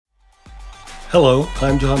Hello,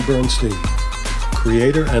 I'm John Bernstein,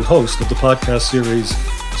 creator and host of the podcast series,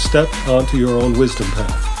 Step Onto Your Own Wisdom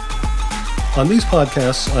Path. On these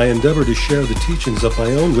podcasts, I endeavor to share the teachings of my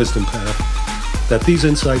own wisdom path, that these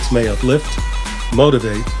insights may uplift,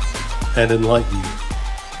 motivate, and enlighten you.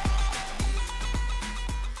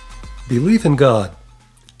 Believe in God,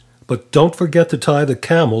 but don't forget to tie the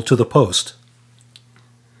camel to the post.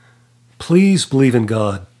 Please believe in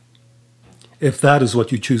God, if that is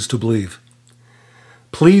what you choose to believe.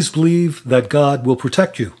 Please believe that God will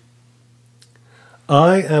protect you.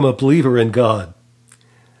 I am a believer in God,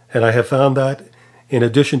 and I have found that in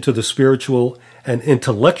addition to the spiritual and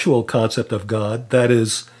intellectual concept of God, that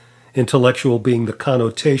is, intellectual being the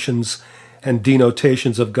connotations and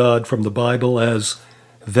denotations of God from the Bible as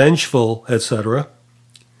vengeful, etc.,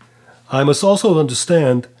 I must also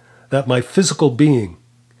understand that my physical being,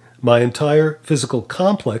 my entire physical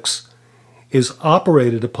complex, is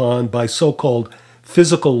operated upon by so-called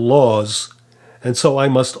physical laws, and so I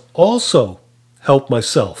must also help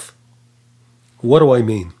myself. What do I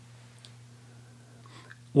mean?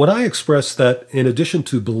 When I express that in addition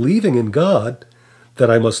to believing in God, that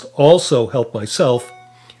I must also help myself,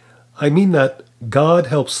 I mean that God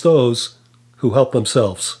helps those who help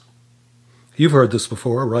themselves. You've heard this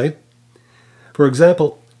before, right? For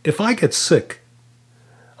example, if I get sick,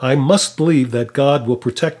 I must believe that God will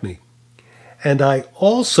protect me, and I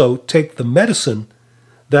also take the medicine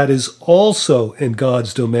that is also in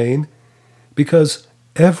God's domain, because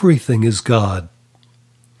everything is God.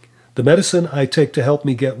 The medicine I take to help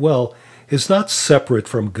me get well is not separate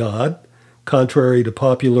from God, contrary to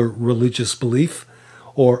popular religious belief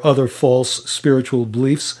or other false spiritual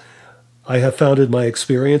beliefs I have found in my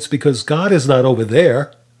experience, because God is not over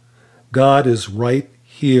there. God is right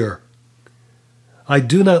here. I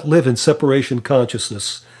do not live in separation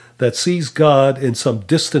consciousness that sees God in some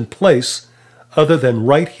distant place other than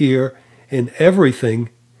right here in everything,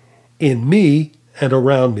 in me and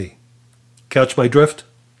around me. Catch my drift?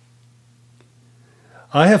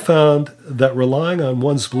 I have found that relying on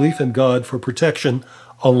one's belief in God for protection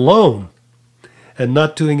alone and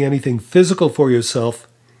not doing anything physical for yourself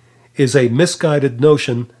is a misguided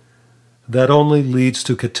notion that only leads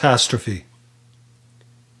to catastrophe.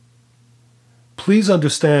 Please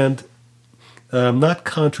understand that I'm not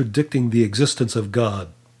contradicting the existence of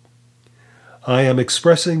God. I am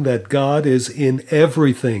expressing that God is in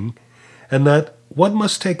everything and that one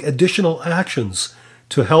must take additional actions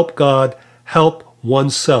to help God help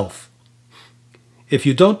oneself. If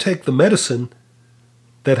you don't take the medicine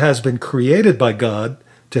that has been created by God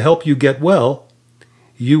to help you get well,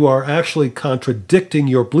 you are actually contradicting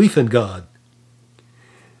your belief in God.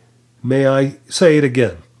 May I say it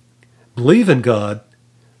again? Believe in God,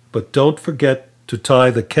 but don't forget to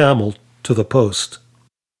tie the camel to the post.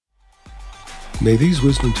 May these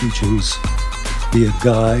wisdom teachings be a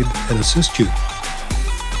guide and assist you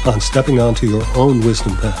on stepping onto your own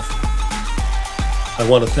wisdom path. I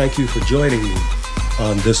want to thank you for joining me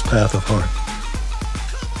on this path of heart.